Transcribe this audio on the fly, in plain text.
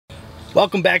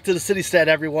Welcome back to the Citystead,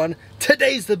 everyone.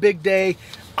 Today's the big day.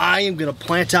 I am gonna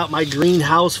plant out my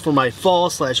greenhouse for my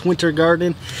fall/winter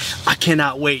garden. I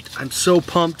cannot wait. I'm so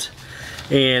pumped.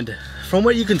 And from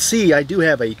what you can see, I do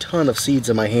have a ton of seeds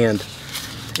in my hand.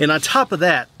 And on top of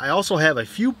that, I also have a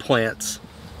few plants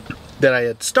that I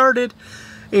had started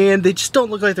and they just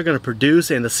don't look like they're gonna produce,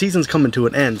 and the season's coming to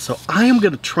an end. So I am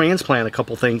gonna transplant a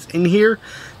couple things in here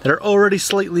that are already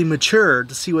slightly mature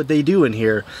to see what they do in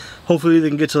here. Hopefully they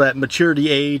can get to that maturity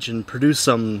age and produce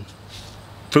some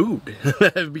food.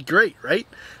 That'd be great, right?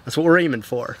 That's what we're aiming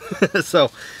for.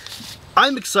 So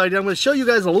I'm excited. I'm gonna show you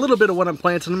guys a little bit of what I'm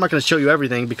planting. I'm not gonna show you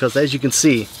everything because, as you can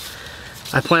see,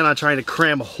 I plan on trying to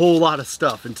cram a whole lot of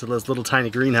stuff into this little tiny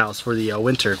greenhouse for the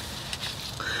winter.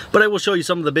 But I will show you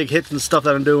some of the big hits and stuff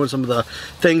that I'm doing, some of the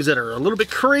things that are a little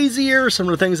bit crazier, some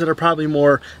of the things that are probably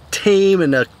more tame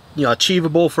and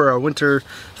achievable for our winter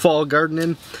fall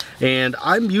gardening. And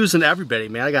I'm using everybody,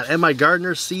 man. I got MI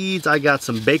Gardener seeds, I got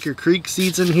some Baker Creek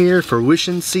seeds in here,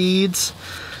 fruition seeds.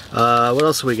 What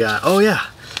else we got? Oh yeah,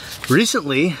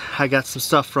 recently I got some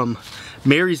stuff from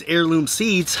Mary's Heirloom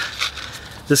Seeds.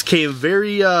 This came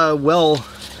very well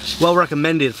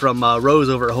recommended from Rose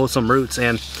over at Wholesome Roots.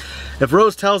 And if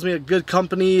Rose tells me a good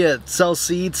company that sells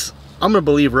seeds, I'm gonna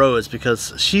believe Rose,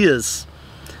 because she is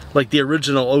like the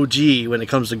original OG when it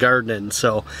comes to gardening.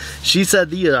 So she said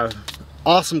the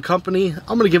awesome company.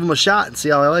 I'm gonna give them a shot and see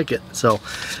how I like it. So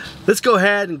let's go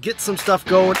ahead and get some stuff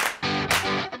going.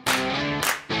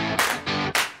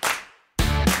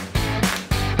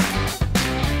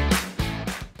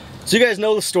 So you guys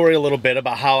know the story a little bit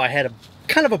about how I had a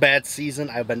kind of a bad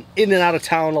season. I've been in and out of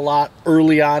town a lot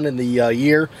early on in the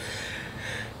year.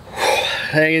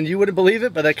 And you wouldn't believe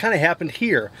it, but that kind of happened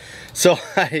here. So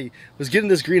I was getting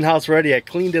this greenhouse ready. I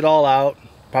cleaned it all out.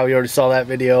 Probably already saw that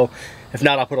video. If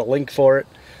not, I'll put a link for it.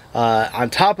 On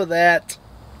top of that,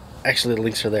 actually the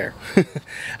links are there.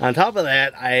 On top of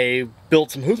that, I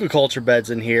built some hugelkultur beds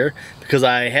in here because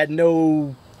I had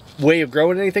no way of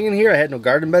growing anything in here. I had no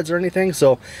garden beds or anything.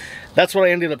 So that's what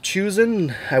I ended up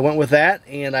choosing. I went with that,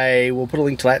 and I will put a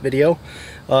link to that video.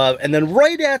 And then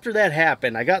right after that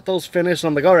happened, I got those finished, and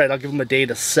I'm like, all right, I'll give them a day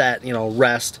to set,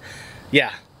 rest.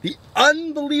 Yeah, the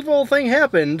unbelievable thing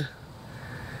happened.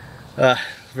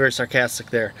 Very sarcastic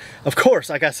there. Of course,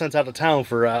 I got sent out of town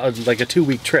for like a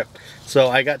 2-week trip. So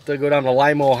I got to go down to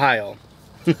Lima, Ohio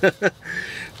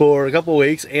for a couple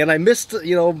weeks, and I missed,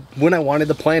 when I wanted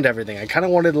to plant everything. I kind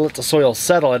of wanted to let the soil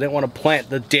settle. I didn't want to plant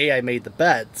the day I made the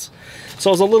beds. So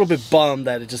I was a little bit bummed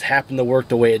that it just happened to work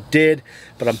the way it did.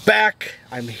 But I'm back,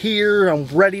 I'm here, I'm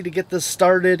ready to get this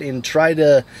started and try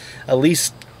to at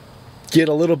least get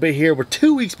a little bit here. We're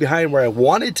 2 weeks behind where I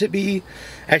wanted to be.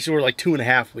 Actually, we're like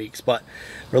 2.5 weeks, but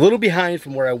we're a little behind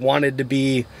from where I wanted to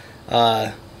be.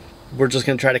 We're just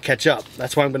going to try to catch up.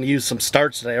 That's why I'm going to use some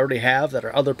starts that I already have that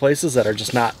are other places that are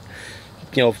just not,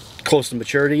 close to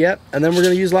maturity yet. And then we're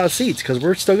going to use a lot of seeds because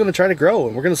we're still going to try to grow,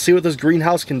 and we're going to see what this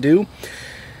greenhouse can do.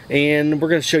 And we're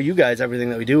going to show you guys everything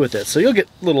that we do with it. So you'll get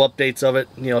little updates of it,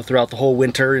 throughout the whole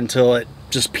winter until it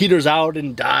just peters out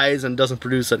and dies and doesn't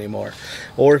produce anymore.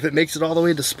 Or if it makes it all the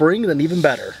way to spring, then even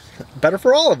better. Better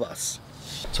for all of us.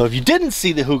 So if you didn't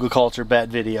see the hugelkultur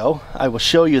bed video, I will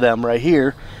show you them right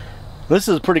here. This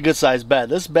is a pretty good sized bed.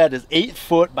 This bed is 8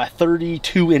 foot by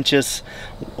 32 inches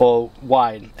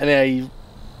wide. And I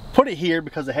put it here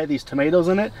because it had these tomatoes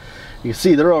in it. You can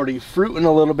see they're already fruiting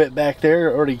a little bit back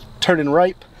there, already turning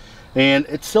ripe. And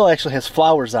it still actually has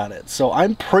flowers on it. So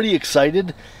I'm pretty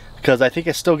excited because I think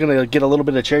it's still going to get a little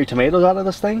bit of cherry tomatoes out of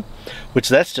this thing, which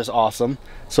that's just awesome.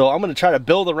 So I'm going to try to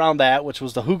build around that, which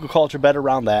was the hugelkultur bed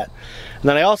around that. And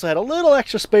then I also had a little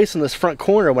extra space in this front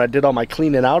corner when I did all my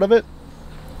cleaning out of it.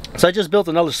 So I just built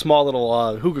another small little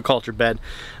hugelkultur bed,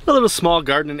 a little small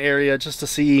gardening area just to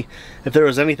see if there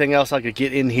was anything else I could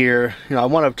get in here. I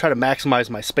want to try to maximize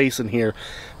my space in here,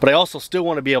 but I also still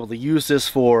want to be able to use this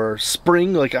for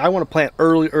spring. Like I want to plant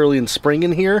early in spring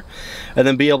in here and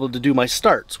then be able to do my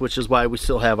starts, which is why we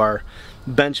still have our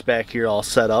bench back here all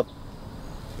set up.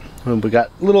 And we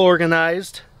got a little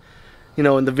organized,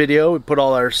 in the video. We put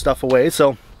all our stuff away.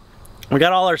 So we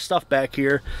got all our stuff back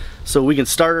here so we can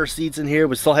start our seeds in here.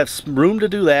 We still have some room to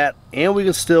do that, and we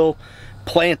can still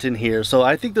plant in here. So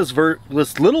I think this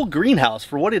little greenhouse,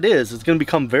 for what it is going to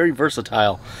become very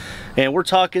versatile. And we're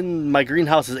talking, my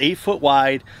greenhouse is 8 foot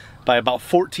wide by about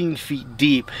 14 feet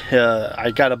deep.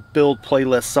 I got a build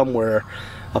playlist somewhere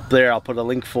up there. I'll put a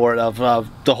link for it of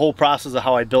the whole process of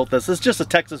how I built this. It's just a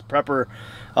Texas Prepper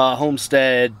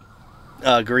homestead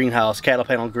greenhouse, cattle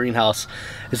panel greenhouse.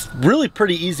 It's really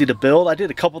pretty easy to build. I did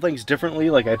a couple things differently,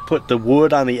 like I put the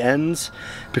wood on the ends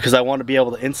because I want to be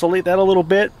able to insulate that a little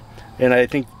bit, and I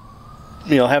think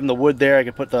you know, having the wood there, I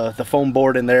could put the foam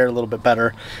board in there a little bit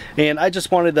better. And I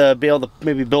just wanted to be able to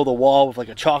maybe build a wall with like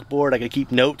a chalkboard I could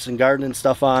keep notes and gardening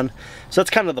stuff on. So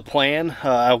that's kind of the plan.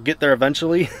 I'll get there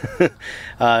eventually.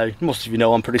 Most of you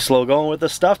know I'm pretty slow going with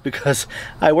this stuff because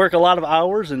I work a lot of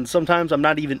hours and sometimes I'm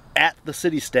not even at the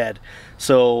Citystead.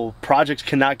 So projects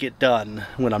cannot get done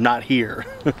when I'm not here.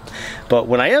 But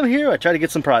when I am here, I try to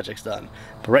get some projects done.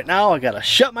 But right now I gotta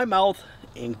shut my mouth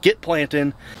and get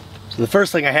planting. So the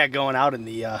first thing I had going out in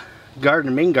the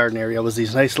main garden area was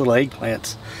these nice little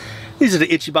eggplants. These are the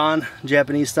Ichiban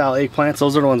Japanese style eggplants.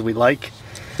 Those are the ones we like.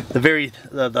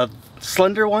 The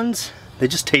slender ones, they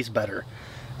just taste better.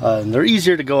 And they're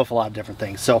easier to go with a lot of different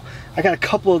things. So I got a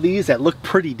couple of these that look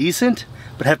pretty decent,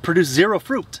 but have produced zero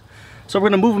fruit. So we're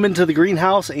gonna move them into the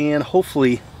greenhouse and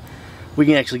hopefully we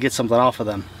can actually get something off of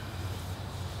them.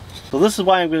 So this is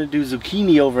why I'm gonna do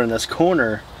zucchini over in this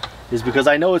corner, is because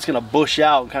I know it's gonna bush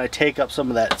out and kind of take up some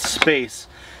of that space.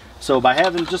 So by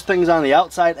having just things on the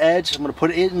outside edge, I'm gonna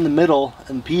put it in the middle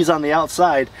and peas on the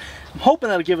outside. I'm hoping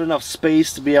that'll give it enough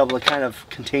space to be able to kind of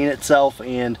contain itself,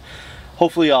 and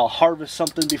hopefully I'll harvest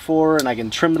something before and I can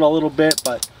trim it a little bit.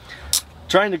 But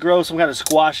trying to grow some kind of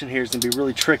squash in here is gonna be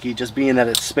really tricky, just being that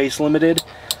it's space limited.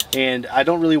 And I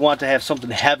don't really want to have something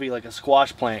heavy like a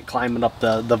squash plant climbing up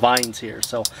the vines here.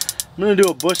 So I'm gonna do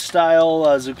a bush style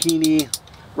zucchini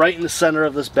right in the center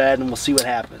of this bed, and we'll see what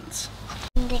happens.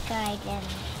 In the garden.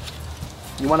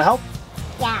 You want to help?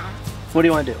 Yeah. What do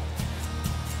you want to do?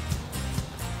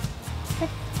 Put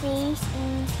these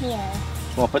in here.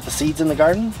 You want to put the seeds in the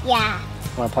garden? Yeah.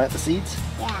 You want to plant the seeds?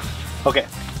 Yeah. Okay.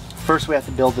 First we have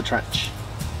to build the trench.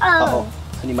 Oh. Uh-oh.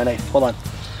 I need my knife. Hold on.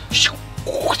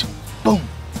 Boom.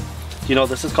 Do you know what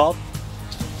this is called?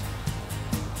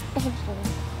 Can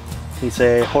you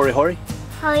say hori hori?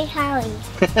 Hurry, hurry.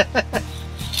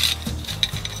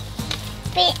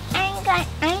 But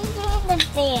I'm doing the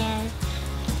bear.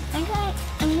 I'm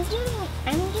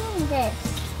doing this.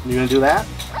 You gonna do that?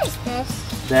 What is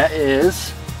this? That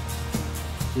is.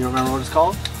 You remember what it's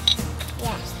called?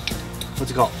 Yes.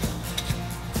 What's it called?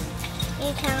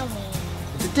 You tell me.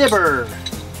 It's a dibber.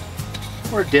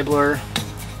 Or a dibbler.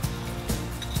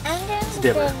 I'm doing It's a the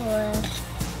dibber. dibber.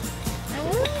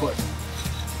 We'll put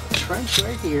a trench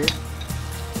right here.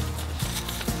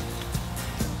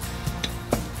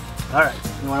 Alright,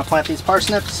 you want to plant these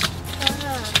parsnips?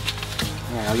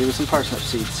 Alright, I'll give you some parsnip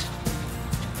seeds.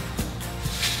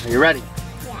 Are you ready?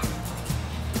 Yeah.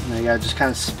 Now you gotta just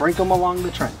kind of sprinkle them along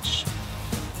the trench.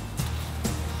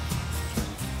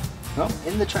 No,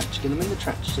 in the trench. Get them in the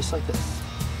trench, just like this.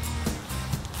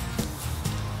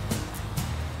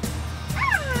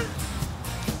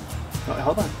 Oh,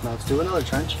 hold on. Now let's do another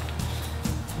trench.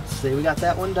 Let's see, we got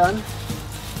that one done.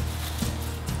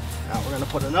 Now we're gonna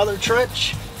put another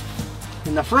trench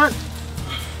in the front.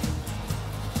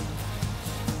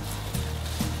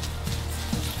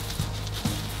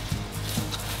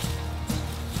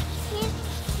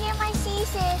 Here my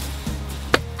seasons.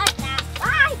 I got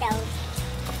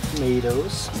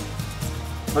Tomatoes.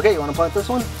 Okay, you want to plant this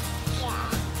one? Yeah.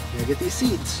 Here, get these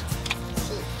seeds.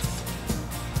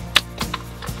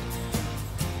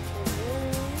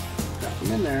 Drop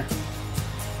them in there.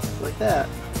 Like that.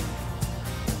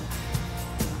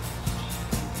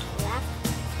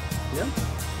 Yep.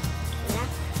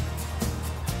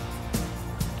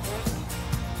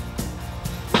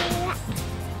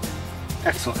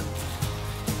 Excellent.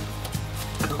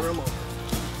 Cover them over.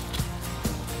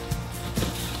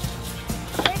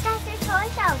 Where does the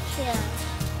toys out here?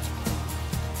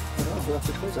 Oh, we left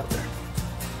the toys out there.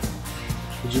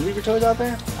 Did you leave your toys out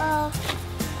there? No.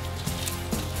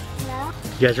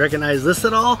 You guys recognize this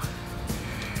at all?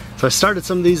 So I started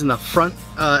some of these in the front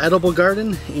edible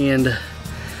garden, and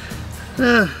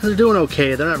they're doing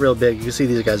okay. They're not real big. You can see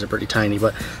these guys are pretty tiny,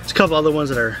 but there's a couple other ones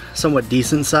that are somewhat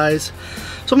decent size.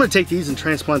 So I'm going to take these and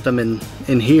transplant them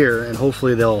in here, and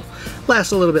hopefully they'll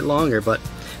last a little bit longer. But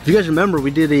if you guys remember, we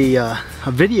did a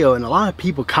video, and a lot of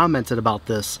people commented about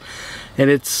this. And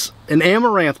it's an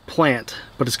amaranth plant,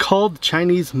 but it's called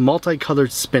Chinese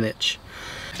multicolored spinach.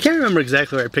 I can't remember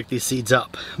exactly where I picked these seeds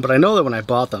up, but I know that when I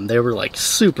bought them, they were like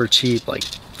super cheap, like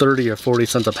 30 or 40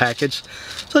 cents a package.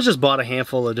 So I just bought a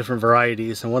handful of different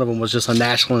varieties, and one of them was just a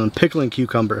Nashland pickling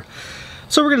cucumber.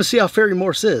 So we're gonna see how Fairy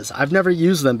Morse is. I've never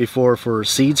used them before for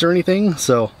seeds or anything,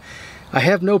 so I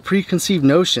have no preconceived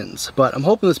notions, but I'm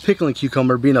hoping this pickling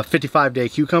cucumber, being a 55-day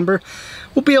cucumber,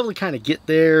 we'll be able to kind of get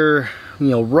there, you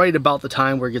know, right about the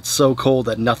time where it gets so cold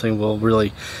that nothing will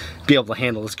really be able to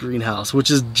handle this greenhouse, which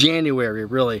is January,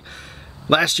 really.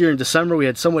 Last year in December, we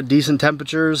had somewhat decent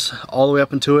temperatures all the way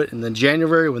up into it, and then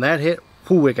January, when that hit,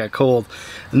 whew, it got cold.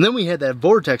 And then we had that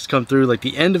vortex come through like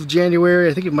the end of January.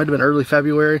 I think it might have been early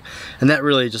February. And that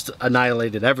really just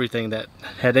annihilated everything that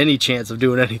had any chance of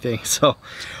doing anything. So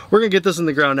we're gonna get this in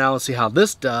the ground now and see how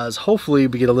this does. Hopefully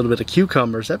we get a little bit of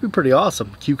cucumbers. That'd be pretty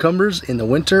awesome. Cucumbers in the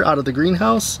winter out of the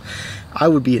greenhouse. I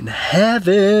would be in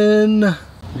heaven.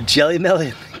 Jelly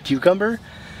melon cucumber.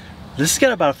 This has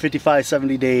got about a 55,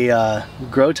 70 day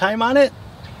grow time on it.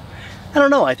 I don't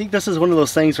know, I think this is one of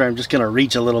those things where I'm just gonna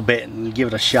reach a little bit and give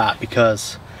it a shot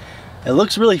because it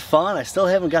looks really fun. I still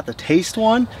haven't got the taste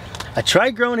one. I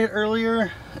tried growing it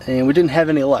earlier and we didn't have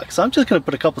any luck. So I'm just gonna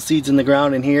put a couple seeds in the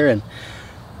ground in here and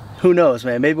who knows,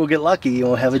 man, maybe we'll get lucky and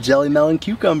we'll have a jelly melon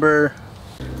cucumber.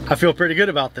 I feel pretty good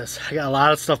about this. I got a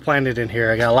lot of stuff planted in here.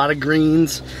 I got a lot of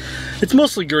greens. It's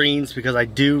mostly greens because I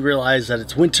do realize that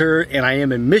it's winter and I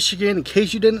am in Michigan. In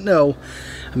case you didn't know,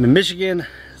 I'm in Michigan.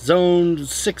 Zone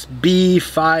 6B,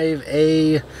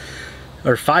 5A,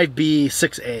 or 5B,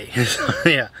 6A.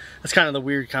 Yeah, that's kind of the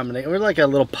weird combination. We're like a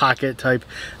little pocket type.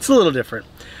 It's a little different.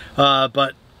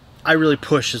 But I really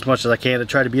push as much as I can to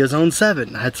try to be a Zone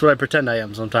 7. That's what I pretend I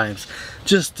am sometimes.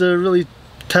 Just to really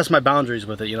test my boundaries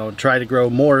with it, you know, try to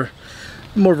grow more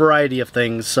variety of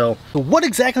things. So what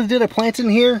exactly did I plant in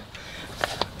here?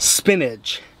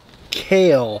 Spinach,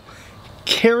 kale,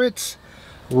 carrots,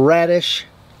 radish,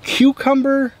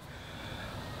 cucumber,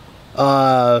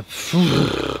 I'm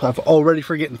already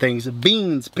forgetting things,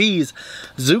 beans, peas,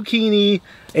 zucchini,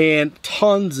 and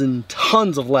tons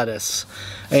of lettuce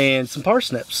and some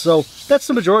parsnips. So that's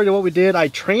the majority of what we did. I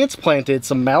transplanted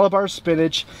some Malabar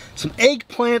spinach, some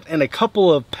eggplant, and a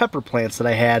couple of pepper plants that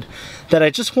I had that I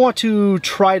just want to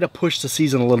try to push the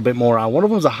season a little bit more on. One of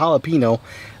them is a jalapeno.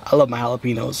 I love my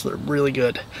jalapenos, they're really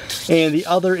good. And the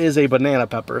other is a banana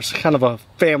pepper. It's kind of a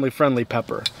family-friendly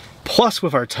pepper. Plus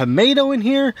with our tomato in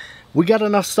here, we got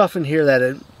enough stuff in here that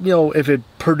it, you know, if it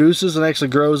produces and actually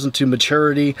grows into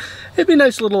maturity, it'd be a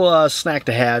nice little snack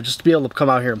to have. Just to be able to come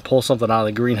out here and pull something out of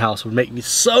the greenhouse would make me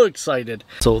so excited.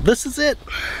 So this is it.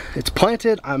 It's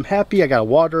planted. I'm happy. I gotta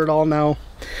water it all now.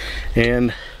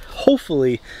 And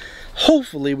hopefully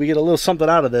we get a little something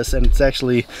out of this and it's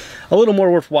actually a little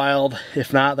more worthwhile.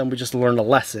 If not, then we just learned a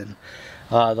lesson.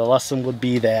 The lesson would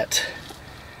be that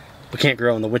we can't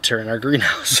grow in the winter in our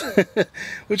greenhouse,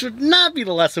 which would not be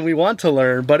the lesson we want to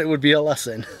learn, but it would be a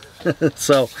lesson.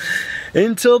 So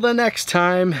until the next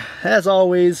time, as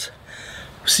always,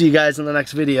 see you guys in the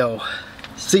next video.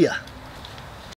 See ya.